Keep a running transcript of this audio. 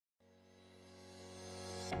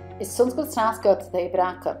Is sunscoil trasgad de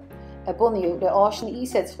bracha, a buniu le áisina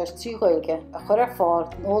ísed chus tríghilge a chur ar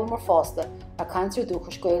fád nólamar fásta a caintriú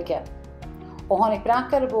dúchas goilge. Ó tháinig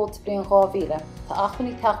bracha ar a bót bliain 2000 tá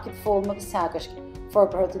achmhainní tacaigh fólm agus teagaisc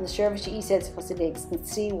forbartha na seirbhíse ísed chus i léigs na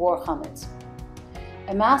trí mhórchaid.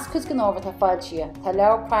 A meas cos gan ábhar tá fáilte tá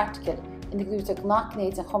leabhar practical ina glúta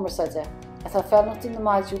gnachnéid an chumarsaide a tá fearnachtaí na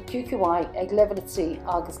maidreú QQI ag level 3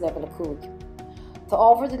 agus level 5. Tá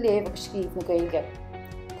ábhar de léamh agus scríb na gaeilge.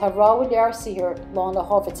 Tá rábhar leabhar saothar lán le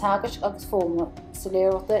hábhar teagaisc agus fólma sa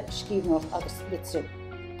léireachta scríbneocht agus litriú.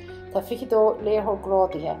 Tá fichidó léarthóir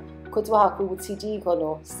grádaithe chud bhathú bhfuil CD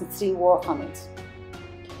go sa trí mhórchaid.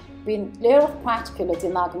 Bhíonn léireacht practical a dtí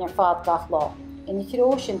ar fad gach lá. Ina chiró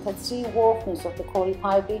sin tá trí mhórchnúsach le cóirí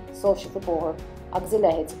Paibi, Sóisial go Bóthar agus i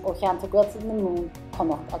leithéid ó cheanta goiltear na mún,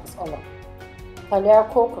 connacht agus ola. Tá léar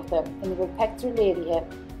cócrachta ina bhfuil pectrú léirithe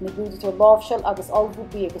na gúdatar lábhseil agus albhú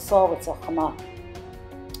bí agus sábhairteach chomá.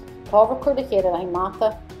 Tábhar chuir le chéad a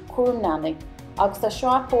mata, cuairm nanig, agus tá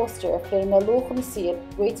seo póster ar phléim na lochan na siad,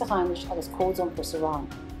 Great Hamish agus códúmpar sa rán.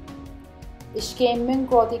 Is céim min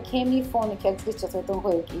grádaí céimní fónic agus litreachta don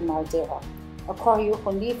ghuaig í mar déire. A chothú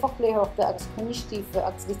chun líofach léireachta agus chunistíofa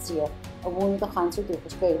agus litria a bhúna do chaintriú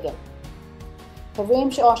dúchas gaeilge. Tá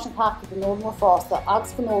réimse áisina taca go nólamar fásta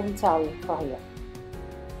agus go nólam teaí chothú.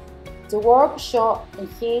 De bhhar seo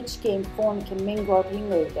an chéad céim fónic min grádaí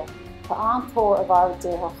gaeilge, tá antóir a bhar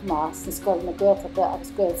déire chomá san scoil na Gaeltachta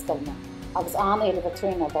agus Gaelscoilna agus éileh a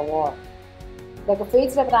tréine ba bhhar. Le go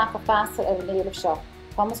féidir le bracha feastar ar an éileh seo,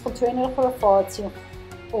 Thomas chun tréinear chur a fád tí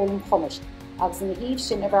ólam chumis agus ina híomh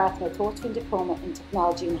sin a bhreath na tuairteáin diploma in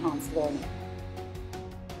Technology Enhanced Learning.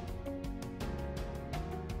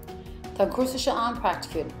 Tá cuasa se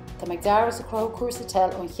practical, tá meid dearas a chró cuasa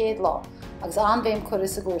TEL ón chéad lá agus bhéim chuir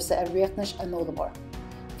sa gúrsa ar riachtanas a nólamór.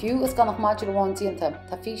 Fiú is ganach maidir bháin dionanta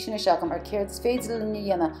tá físinna seacham ar céir is féidir le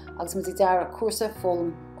dhéana agus mu deara cuasa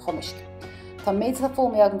fólam chumisc. Tá méid a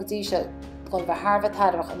fólam ag an godíise gon bheith Harvard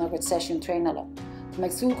thadbhach an agad sesiún tréineile. Tá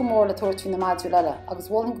meid súil go mór le tuairteáin na maidreú leile agus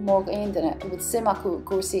bhfuiln go mór aon duine a bhfuil sim acu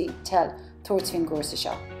gúrsaí TEL tuairteáin gúrsa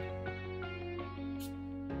seo.